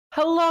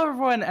Hello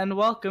everyone and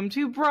welcome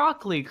to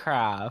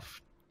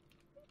Crazycraft.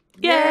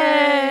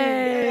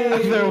 Yay!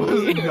 There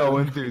was no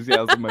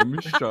enthusiasm, I'm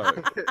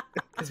shocked.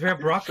 Because we're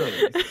broccoli.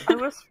 I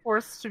was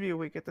forced to be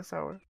awake at this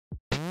hour.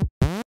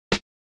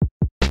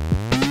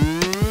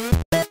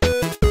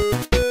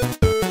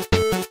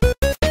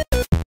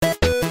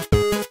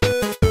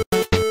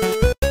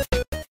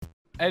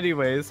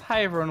 Anyways,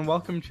 hi everyone,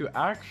 welcome to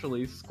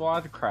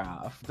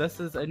Squadcraft. This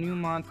is a new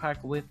mod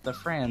pack with the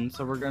friends,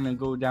 so we're gonna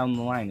go down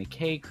the line of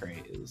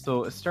K-Craze.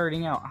 So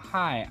starting out,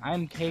 hi,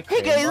 I'm K-Craze.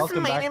 Hey guys,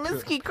 welcome my back name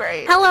is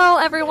Keycray. Hello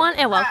everyone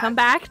and welcome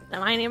back.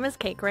 My name is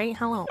Cake Ray.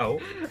 Hello. Oh.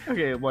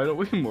 Okay, why don't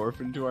we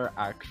morph into our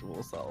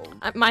actual selves?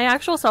 My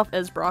actual self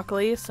is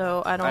broccoli,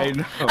 so I I don't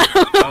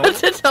know. know what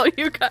to tell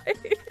you guys.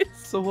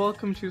 So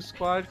welcome to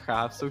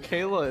Squadcraft. So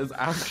Kayla is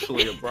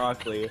actually a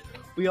broccoli.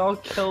 We all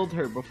killed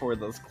her before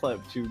this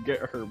clip to get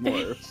her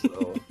morph,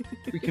 so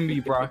we can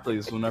be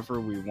broccolis whenever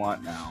we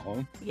want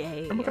now.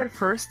 Yay. I'm my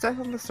first death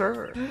on the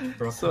server.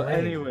 So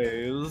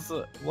anyways,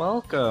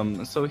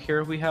 welcome. So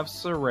here we have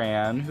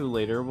Saran, who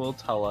later will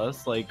tell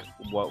us like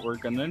what we're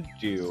gonna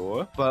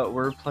do. But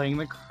we're playing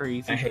the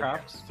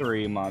Crazycraft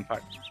 3 mod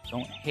pack.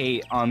 Don't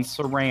hate on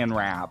Saran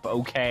rap,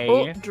 okay?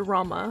 Oh,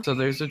 drama. So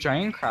there's a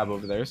giant crab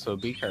over there, so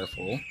be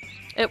careful.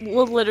 It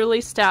will literally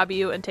stab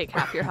you and take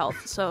half your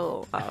health,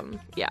 so,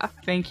 yeah.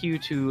 Thank you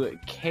to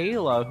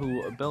Kayla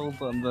who built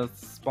the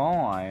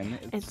spawn.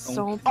 It's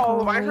so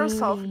All by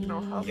herself,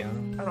 no help Yeah.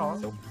 at all.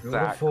 So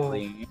beautiful.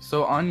 Exactly.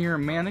 So on your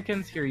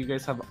mannequins here, you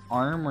guys have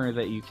armor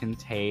that you can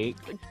take,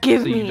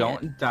 Give so me you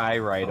don't it. die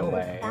right Oh.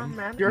 away. Poor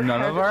man. Your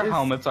None of head our is-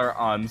 helmets are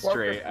on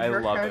straight. I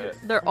Your love head- it.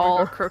 They're Oh my all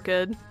God.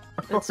 crooked.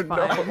 It's Oh, fine.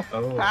 no.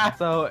 Oh.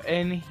 So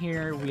in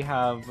here we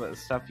have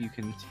stuff you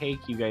can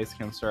take. You guys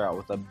can start out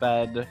with a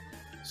bed,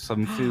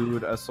 some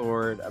food, a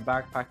sword, a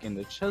backpack, and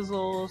a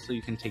chisel, so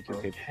you can take your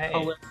favorite Okay.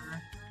 color.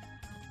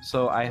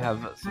 So I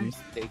have some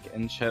steak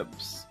and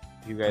chips.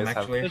 You guys I'm have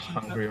actually fish and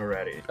hungry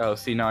already. Oh,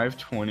 see, now I have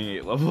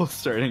 28 levels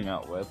starting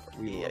out with.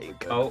 We love a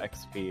good Oh.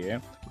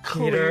 XP.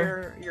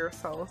 Clear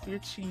yourself. You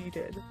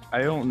cheated.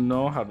 I don't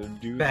know how to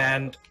do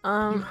that.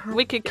 Banned.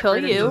 We could kill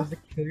rid of you. Does the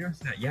kill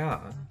yourself? Yeah.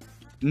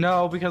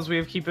 No, because we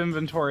have keep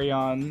inventory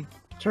on.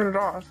 Turn it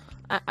off.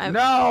 I'm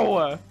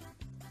No!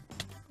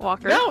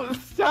 Walker. No,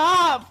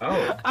 stop!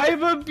 Oh.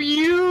 I'm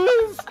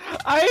abused!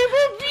 I'm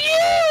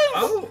abused!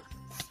 Oh.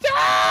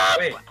 Stop!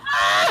 Wait.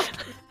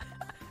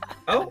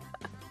 Oh.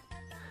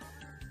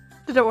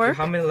 Did it work?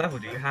 How many level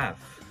do you have?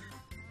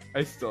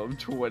 I still have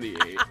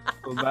 28.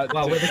 So that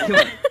Wow, we're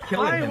killing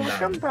Hi, him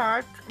welcome now.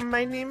 back.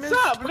 My name is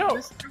Stop, no.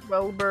 Mr.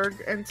 Wellberg,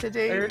 and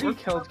today I already we're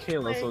killed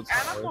Kayla, so playing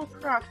it's Animal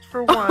fine. Craft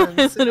for I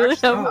once. literally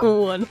have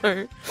Oh. one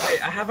heart.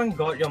 Wait, I haven't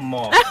got your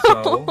mob,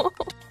 so...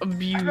 I'd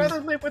Abused.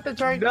 rather live with a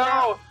giant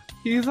No!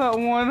 He's at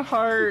 1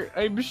 heart.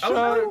 I'm shocked.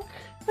 no.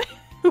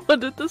 What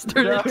did this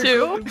turn No.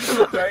 into?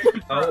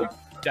 Oh.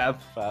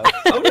 Death fest.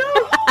 Oh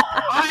no!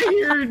 I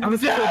hear I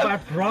was killed death. by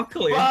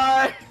broccoli.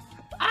 Bye.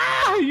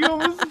 Ah! You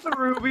almost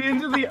threw me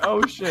into the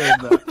ocean.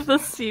 The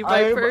sea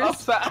I'm vipers.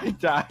 upset. I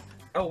died.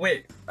 Oh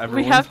wait. We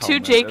Everyone's have 2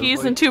 helmet is, Jakies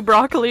like- and 2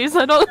 broccolis.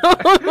 I don't know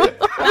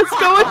what's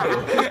going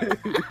on.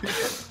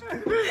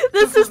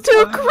 This is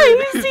too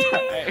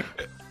crazy!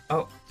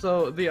 Oh.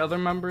 So the other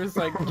members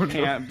like Oh, no.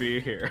 can't be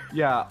here.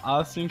 Yeah,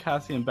 Austin,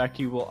 Cassie, and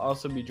Becky will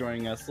also be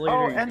joining us later.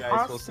 Oh, You and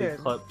guys will see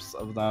Austin. clips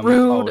of them.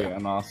 Rude. Oh yeah,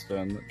 and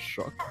Austin.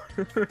 Shook.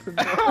 The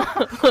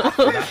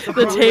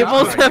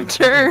tables have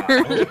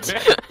turned.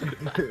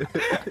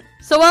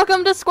 So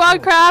welcome to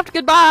Squadcraft.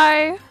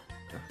 Goodbye.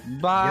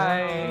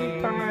 Bye.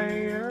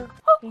 Bye.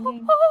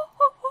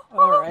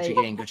 Alright. Gucci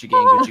gang, Gucci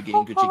gang, Gucci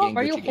gang, Gucci gang,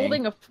 Are you Gucci gang.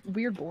 holding a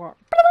weird block?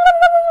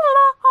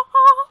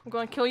 I'm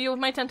gonna kill you with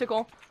my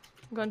tentacle.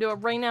 I'm gonna do it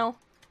right now.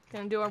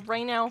 Gonna do it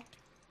right now.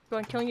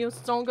 Gonna kill you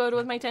so good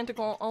with my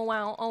tentacle. Oh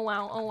wow, oh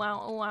wow, oh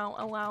wow, oh wow,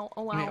 oh wow,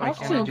 oh wow. Wait, oh, why wow. can't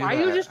I Austin, do why are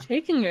you that? just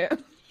taking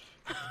it?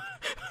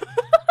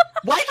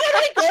 Why can't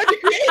I go to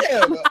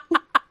creative?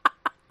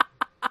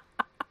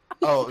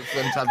 Oh,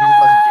 sometimes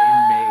because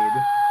game made.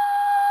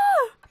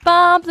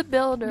 Bob the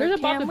Builder. There's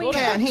a Bob can the we Builder.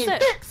 Can he fix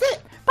it? fix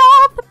it?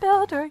 Bob the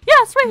Builder.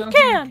 Yes, we No, you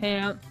can.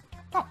 can't.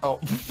 Oh.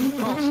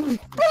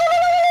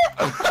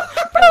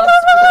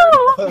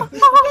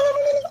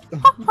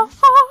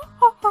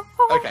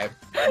 Okay.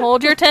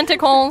 Hold your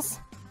tentacles.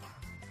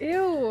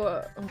 Ew.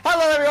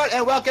 Hello, everyone,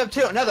 and welcome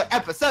to another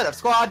episode of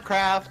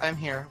Squadcraft. I'm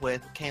here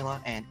with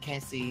Kayla and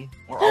Casey.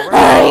 We're all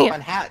wearing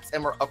fun hats,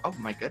 and we're oh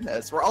my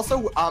goodness, we're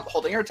also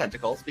holding our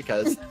tentacles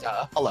because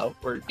hello,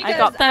 we're I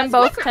got them as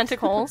both Minecraft.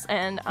 tentacles,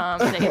 and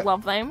they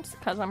love them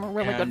because I'm a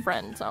really good And-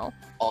 friend. So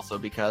also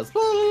because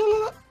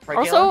right, Kayla?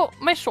 also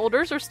my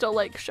shoulders are still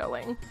like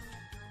showing.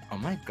 Oh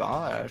my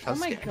gosh! How Oh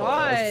my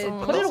scandalous.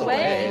 God, put it those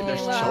away.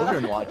 There's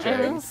children watching.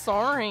 I'm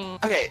sorry.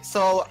 Okay,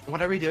 so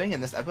what are we doing in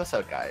this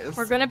episode, guys?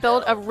 We're gonna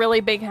build a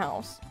really big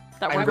house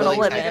that I'm we're really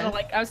gonna live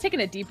excited. in. I was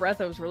taking a deep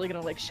breath. I was really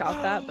gonna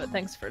shout that, but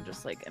thanks for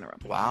just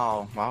interrupting.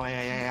 Wow,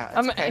 yeah.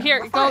 It's okay. Here,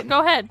 We're go fine.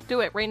 go ahead,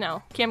 do it right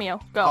now. Cameo,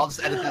 go. I'll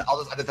just edit that.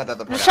 At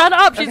the part Shut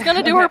up! She's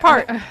gonna do her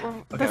part. Okay.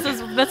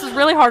 This is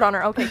really hard on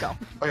her. Okay, go.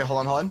 Okay,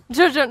 hold on.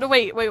 No,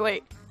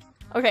 wait.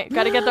 Okay,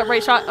 gotta get that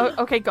right shot. Oh,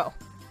 okay, go.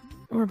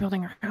 We're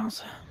building our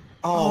house.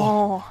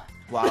 Oh,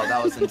 wow,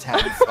 that was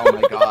intense. Oh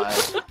my god.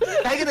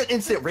 Can I get an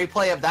instant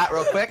replay of that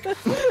real quick?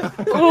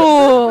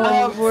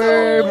 Oh,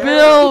 we're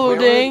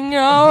building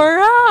our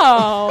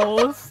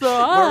house.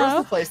 Where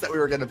was the place that we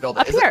were going to build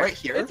it? Up Is it here. right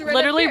here? It's right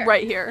Literally up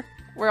right here,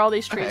 where all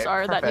these trees Okay,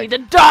 are that perfect. need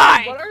to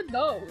die. What are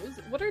those?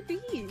 What are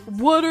these?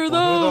 What are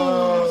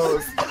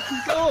those?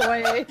 Go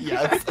away.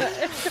 Yes.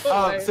 Go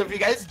away. So if you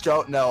guys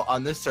don't know,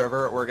 on this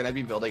server, we're going to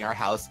be building our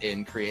house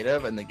in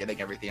creative and then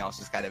getting everything else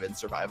just kind of in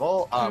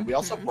survival. We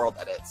also world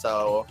edit,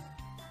 so...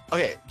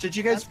 Okay, did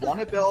you guys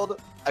want to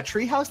build a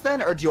tree house then,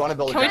 or do you want to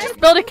build Can a we giant...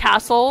 just build a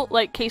castle,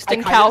 like I Kaystin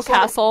kinda Cow just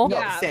wanna- Castle? No,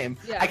 Yeah, same.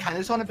 yeah. I kind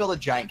of just want to build a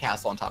giant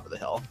castle on top of the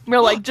hill.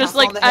 We're like just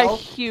Castle like on the a hill.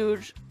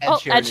 huge. Ed Oh,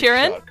 Sheeran Ed is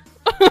Sheeran. shook.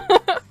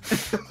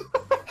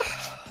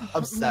 I'm gonna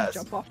Obsessed.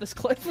 jump off this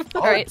cliff.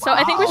 All right, so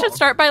I think we should wow.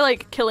 start by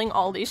like killing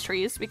all these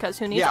trees because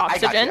who needs Yeah,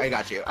 oxygen? I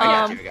got you.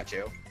 Um, I got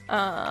you.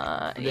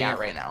 I'm doing Yeah, it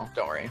right now.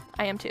 Don't worry.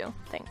 I am too.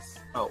 Thanks.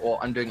 Oh, well,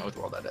 I'm doing it with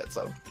world edit,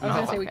 so... I was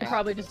gonna say we okay. could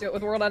probably just do it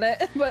with world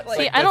edit, but like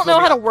See, Like, I don't this will know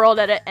be how to a- world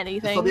edit This will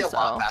anything, be a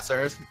lot so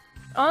faster.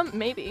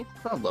 maybe.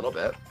 A little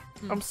bit.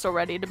 I'm so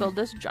ready to build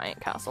this giant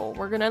castle.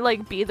 We're gonna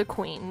like be the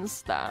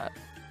queens that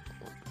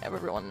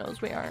everyone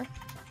knows we are.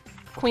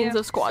 Queens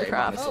Yeah, of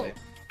Squadcraft. honestly.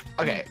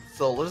 Okay,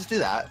 so let's do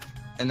that,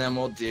 and then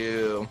we'll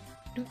do...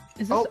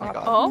 is this Oh my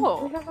god.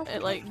 Oh,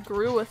 it like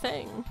grew a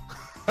thing.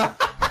 Ew.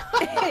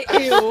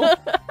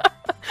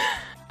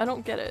 I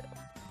don't get it.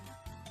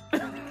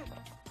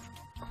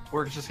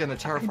 We're just gonna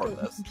terraform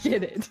this.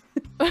 Get it?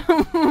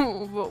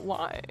 But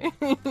why?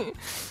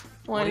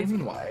 What do you is,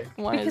 mean, why?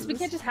 why Because is we this-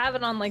 can't just have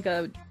it on like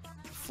a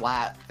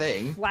Flat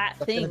thing. flat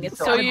That's thing. gonna be It's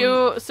so So gotta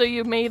be-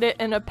 you made it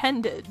an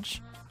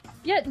appendage.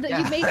 Yeah, you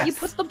Yes.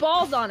 put the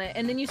balls on it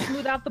and then you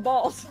smooth out the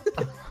balls.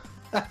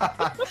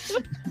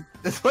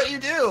 That's what you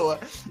do.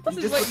 This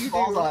You is just what put you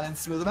balls do. on and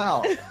smooth them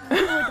out.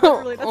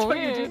 Literally, that's what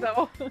you Okay. do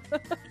though.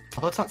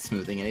 Although it's not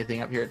smoothing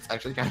anything up here, it's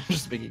actually kind of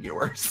just making it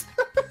worse.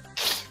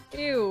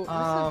 Ew, this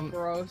Um, is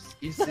gross.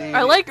 You see...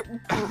 I like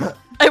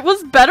it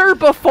was better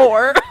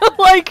before.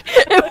 Like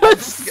it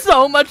was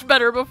so much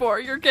better before.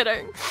 You're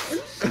kidding.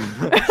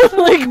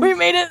 Like we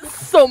made it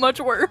so much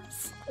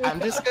worse. I'm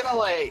just gonna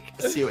like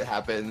see what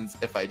happens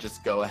if I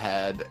just go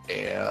ahead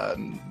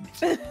and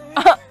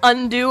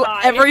Undo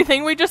Die.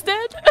 everything we just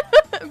did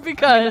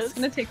because It's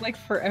gonna take like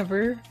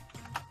forever.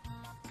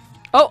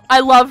 oh, I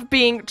love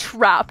being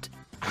trapped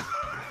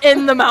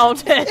in the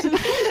mountain.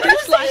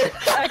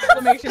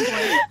 Exclamation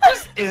point.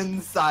 just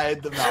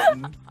inside the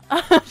mountain.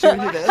 Should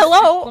we do this?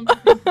 Hello.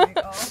 Exclamation point.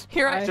 Oh,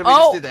 Here I I- Should we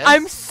just Oh, do this?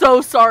 I'm so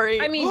sorry.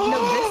 I mean,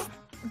 no, this.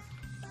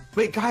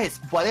 Wait, guys,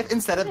 what if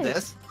instead of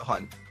this, hold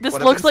on. This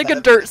what if looks like a instead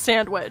of dirt this-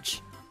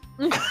 sandwich.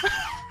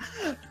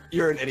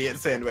 You're an idiot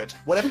sandwich.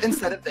 What if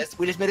instead of this,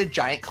 we just made a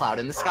giant cloud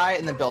in the sky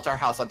and then built our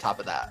house on top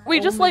of that? We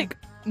Oh just my- like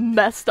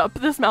messed up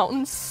this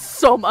mountain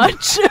so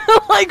much.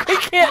 Like we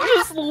can't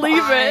just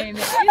leave Fine. it.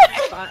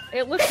 It's fine.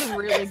 It looks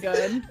really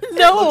good. It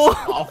No. looks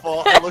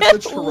awful. It looks It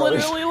atrocious.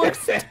 literally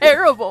looks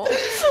terrible.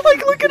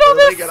 Like look at all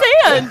Literally this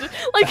gonna- sand.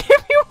 Like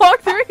if you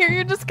walk through here,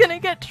 you're just gonna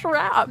get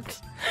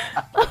trapped.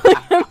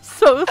 Like, I'm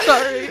so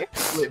sorry.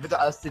 Leave it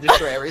to us to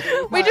destroy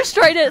everything. We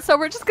destroyed it, so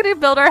we're just gonna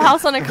build our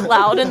house on a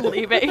cloud and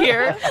leave it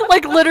here.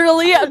 Like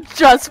literally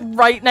just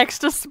right next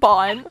to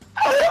spawn.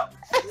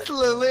 It's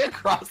literally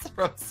across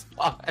from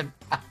spawn.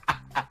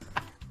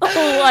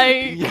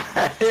 Like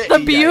Yeah,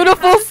 the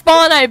beautiful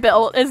spawn I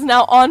built is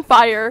now on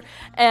fire,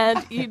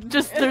 and you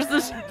just there's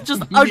this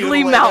just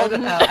ugly Mutilated.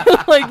 mountain,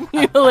 like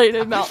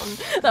mutilated mountain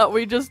that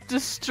we just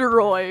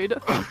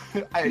destroyed.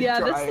 I'm Yeah,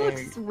 trying.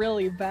 this looks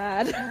really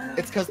bad.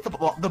 It's because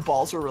the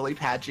balls were really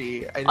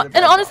patchy. I did a And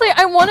bad honestly, job.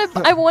 I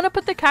want to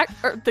put the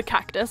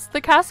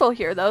the castle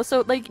here though,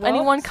 so like Well,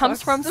 anyone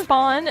comes sucks. from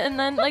spawn, and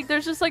then like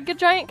there's just like a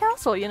giant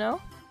castle, you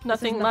know?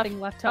 Nothing left.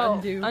 Nothing left to Oh,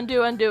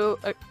 undo. undo.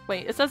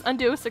 Wait, it says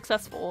undo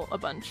successful a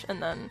bunch,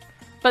 and then,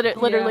 but it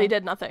literally Yeah.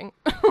 did nothing.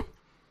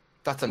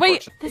 That's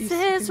Wait, unfortunate. this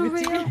It's- is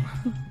real.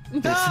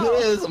 This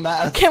is a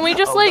mess. Can we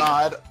just, Oh, like-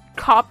 God.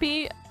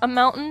 Copy a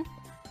mountain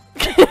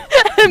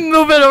and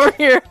move it over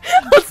here.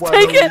 Let's Why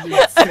take don't we it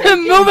just take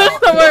and move it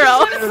out somewhere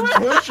else. and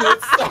push it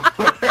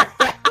somewhere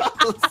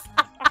else.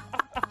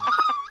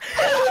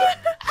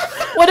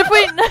 What if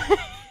we?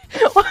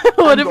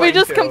 What if we going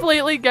just to.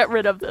 completely get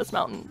rid of this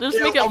mountain? Just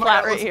Ew, make it oh my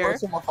flat God, right let's here. look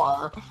from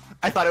afar.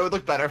 I thought it would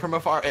look better from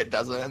afar. It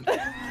doesn't.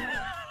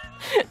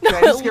 Can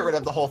I just get rid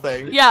of the whole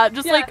thing? Yeah,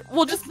 just Yeah, like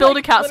we'll just build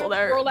like, a castle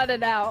literally there. Roll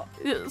it out.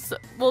 Yes,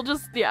 we'll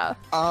just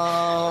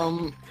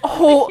Um.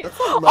 Oh, that's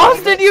a little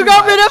Austin, bit you too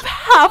got much. rid of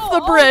half the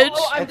bridge.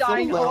 Oh, I'm It's a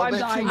dying. little Oh, I'm bit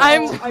dying. too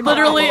I'm much.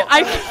 literally,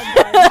 I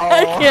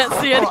Oh. can't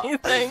see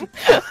anything.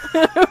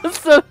 It was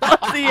so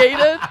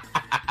nauseated.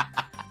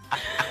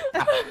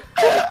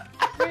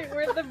 Wait,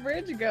 where'd the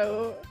bridge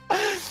go?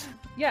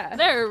 Yeah.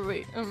 There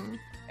we. Um,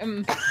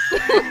 Can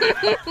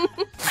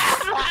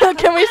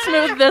we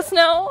smooth this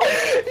now?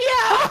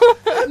 Yeah.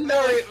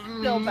 No, wait.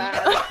 still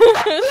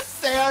bad.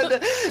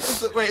 Sand.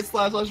 Wait,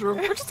 slash room.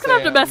 We're just gonna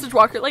have to message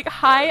Walker like,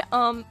 hi,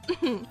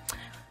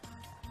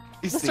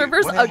 You The see,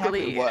 server's what happened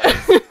ugly. was-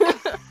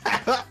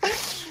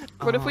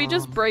 What if we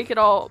just break it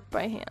all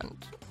by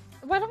hand?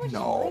 Why don't we just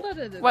No. roll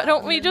it? Why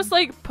don't we just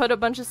like put a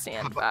bunch of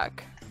sand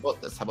back? How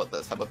about this? How about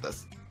this? How about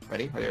this?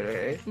 Ready?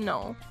 Ready?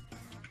 No.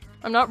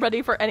 I'm not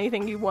ready for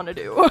anything you want to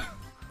do.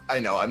 I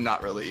know, I'm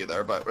not really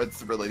either, but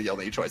it's really the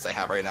only choice I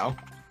have right now.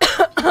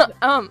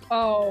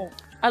 Oh.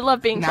 I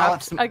love being Now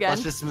trapped again.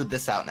 let's just smooth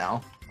this out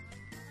now.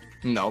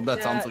 No,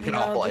 that sounds like an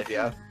awful this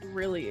idea. is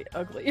really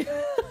ugly.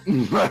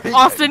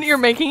 Austin, you're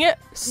making it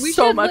We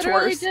so should much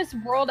literally worse. just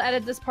world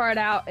edit this part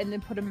out and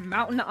then put a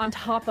mountain on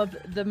top of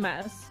the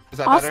mess. Is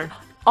that better?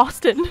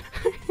 Austin,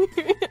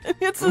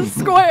 it's a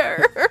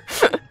square.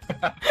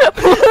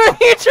 What are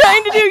you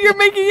trying to do? You're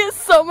making it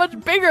so much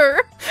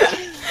bigger.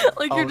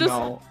 Like you're just.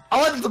 No.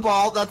 Oh, it's the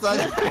ball. That's I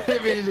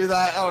didn't mean to do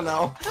that. Oh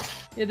no.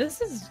 Yeah,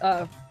 this is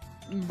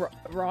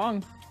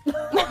wrong. So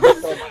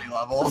many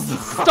levels.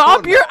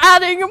 Stop! Oh, You're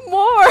adding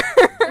more.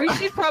 We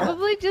should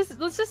probably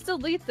let's just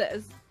delete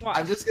this. Watch.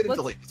 I'm just gonna Let's-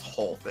 delete this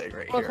whole thing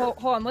right Look, here.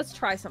 hold on, let's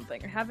try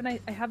something. I have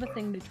a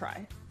thing to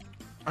try.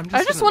 I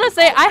just gonna want to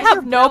say I These are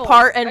have no bells.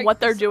 part in I- what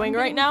they're doing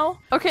right now.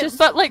 Okay, Just-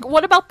 but like,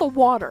 what about the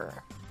water?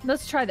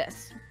 Let's try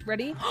this.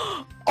 Ready?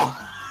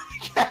 Oh,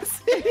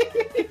 yes.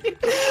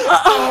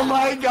 Oh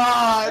my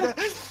god.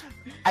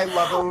 I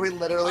love it when we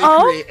literally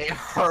Oh. create a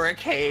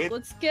hurricane.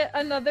 Let's get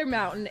another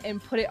mountain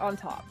and put it on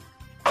top.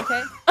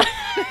 Okay?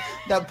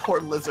 That poor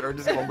lizard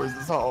is gonna lose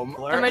his home.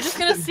 Am I just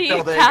gonna see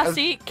Building a-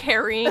 Cassie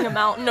carrying a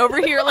mountain over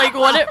here? Like,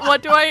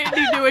 what do I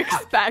need to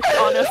expect?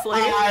 Honestly,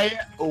 I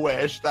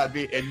wish that'd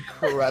be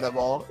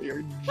incredible.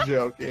 You're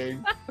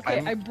joking.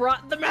 Okay, I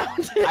brought the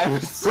mountain. I'm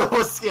so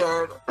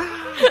scared.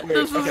 Wait,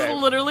 this okay. is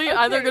literally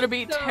either Okay, gonna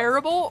be so-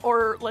 terrible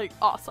or like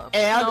awesome.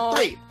 And No.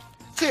 3,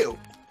 2,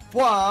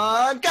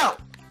 1, go!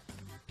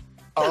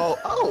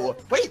 Oh,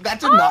 wait, that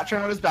did not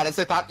turn out as bad as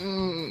I thought.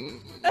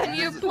 Can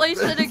you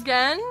place it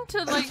again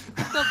to like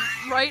the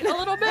right a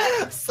little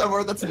bit?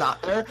 Somewhere that's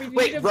not there. We need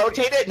Wait, a-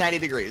 rotate it 90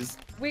 degrees.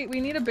 Wait, we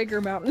need a bigger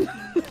mountain.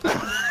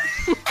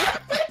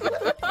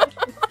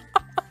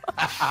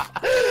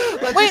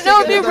 Let's Wait, just no,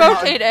 take if you another mountain.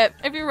 chotate it,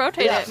 if you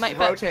rotate Yes, it, it might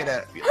fit. rotate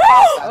it.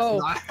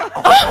 Oh.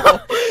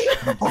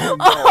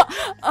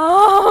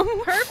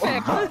 Oh,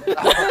 Perfect. no.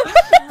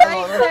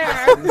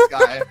 there. This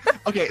guy.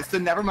 Okay, so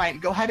never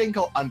mind. Go ahead and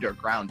go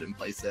underground and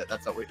place it.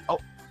 That's what we. Oh.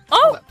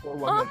 Oh, That poor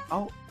woman.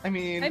 Oh, I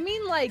mean. I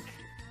mean, like,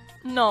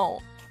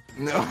 no.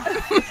 No.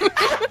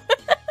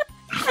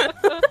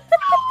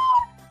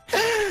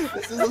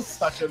 This is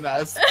such a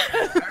mess.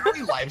 Why are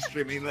we live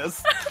streaming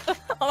this?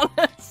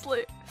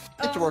 Honestly.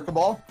 It's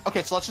workable.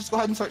 Okay, so let's just go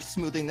ahead and start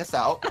smoothing this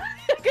out.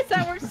 because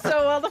that worked so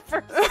well the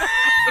first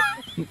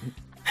time.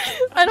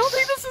 I don't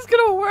think this is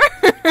gonna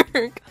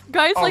work.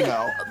 Guys, Oh like,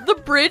 no. the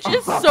bridge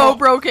is so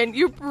broken.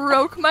 You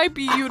broke my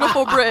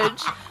beautiful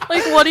bridge.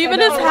 Like, what even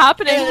is know.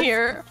 happening It's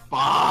here?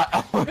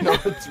 Oh no,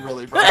 it's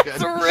really broken.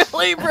 It's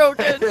really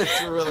broken.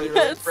 It's really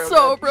It's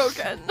so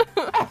broken.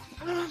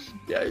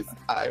 Guys,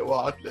 I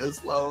walk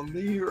this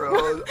lonely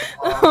road.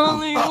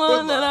 Only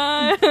one that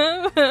I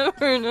have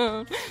ever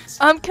known.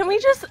 Can we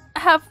just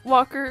have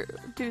Walker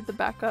do the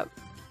backup?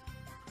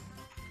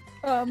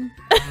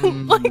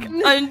 Like,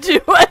 undo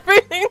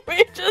everything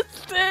we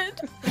just did.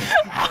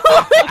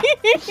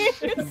 Please.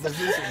 This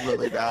is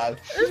really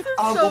bad. This is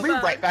so We'll be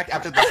bad. right back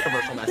after this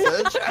commercial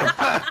message.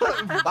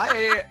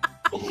 Bye.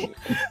 He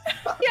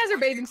has her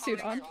bathing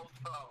suit on.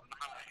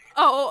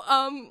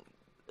 Oh,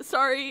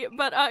 sorry,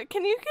 but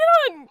can you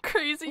get on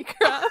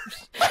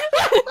Crazycraft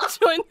and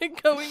join the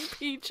Going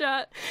Pee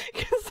chat?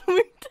 Because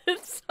we did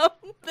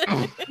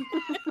something.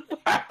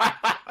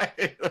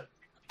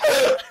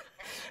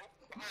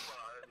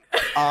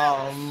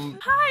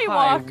 Hi,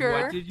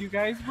 Walker. What did you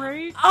guys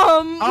rate?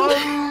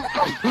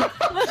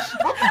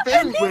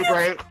 Things we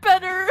break.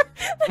 Better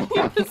than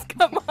you just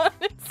come on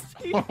and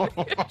see for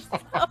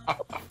yourself.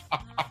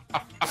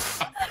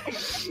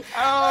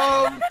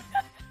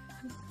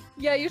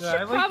 Yeah, you Should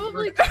should I, like,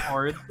 probably.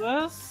 record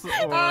this? Or...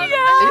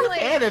 Yeah. You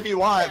can if you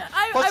want.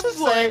 I Let's just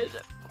say would.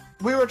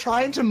 we were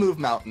trying to move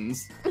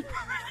mountains.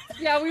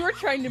 Yeah, we were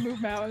trying to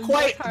move mountains.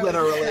 Quite That's how it was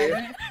literally.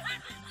 done.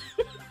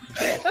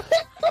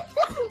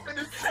 I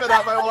just spit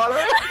out my water.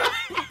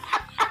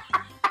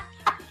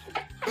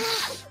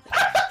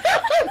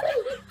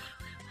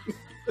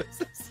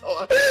 This is it's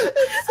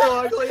so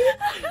ugly.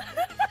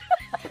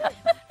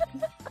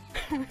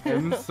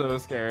 I'm so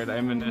scared.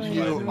 I'm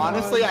initializing. You,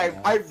 honestly,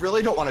 I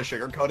really don't want to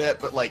sugarcoat it,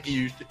 but like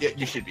you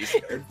should be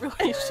scared.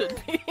 Really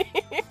should be.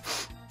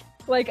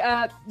 Like,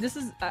 this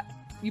is.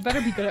 You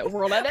better be good at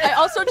world edit. I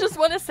also just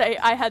want to say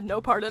I had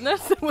no part in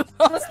this with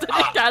Austin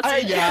and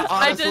Cassie. Yeah,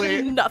 I honestly.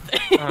 did nothing.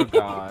 Oh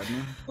god.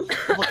 Look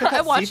at that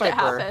I watched sea it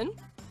viper. happen.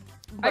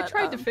 I but,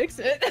 tried to fix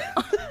it.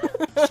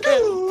 it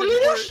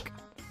didn't work.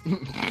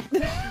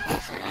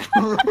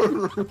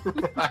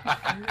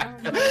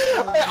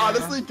 I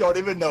honestly don't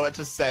even know what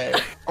to say.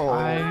 Oh.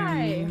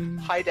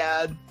 Hi,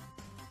 Dad.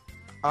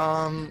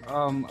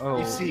 Oh,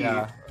 You see,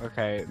 yeah.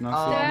 Okay. No,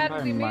 um, see, Dad,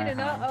 I'm we in made my an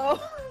house.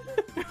 uh-oh.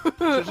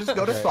 So just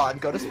go to Okay. spawn.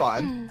 Go to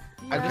spawn.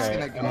 I'm just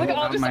gonna go. Look,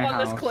 all at just my on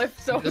this house. cliff,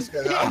 so I'm just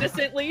gonna-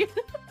 innocently.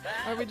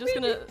 Are we just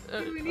gonna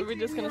do are we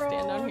just gonna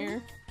stand down wrong.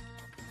 here?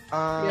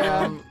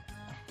 Yeah.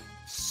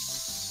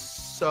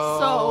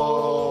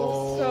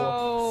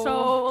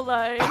 So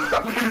like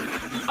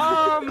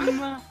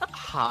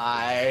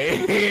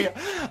Hi.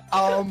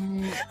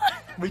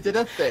 We did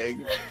a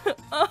thing.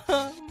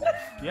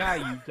 Yeah,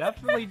 you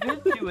definitely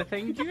did do a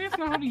thing. Do you guys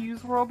know how to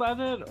use World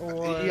Edit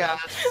or?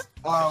 Yes.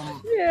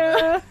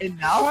 Yeah. And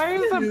now Why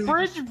is the you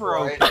bridge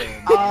destroy broken?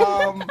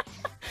 things.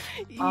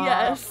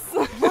 yes.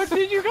 What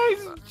did you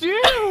guys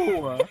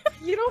do?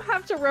 You don't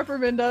have to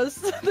reprimand us.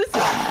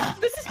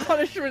 This is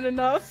punishment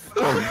enough.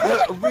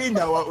 We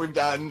know what we've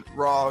done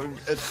wrong.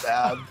 It's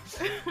bad.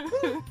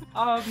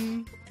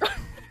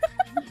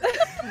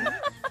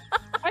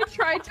 I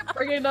tried to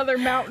bring another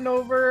mountain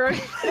over. It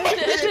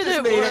It just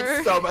didn't made work.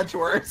 it so much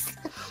worse.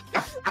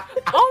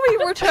 All we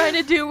were trying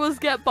to do was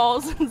get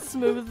balls and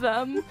smooth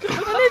them, and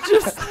it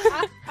just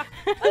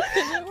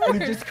didn't We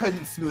work. just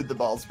couldn't smooth the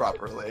balls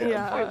properly.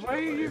 Yeah. Wait,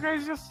 why did you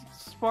guys just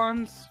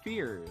spawn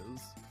spheres?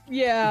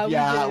 Yeah.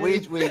 Yeah,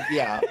 did. we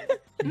yeah.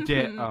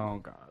 Did oh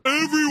god.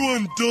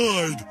 Everyone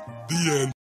died. The end.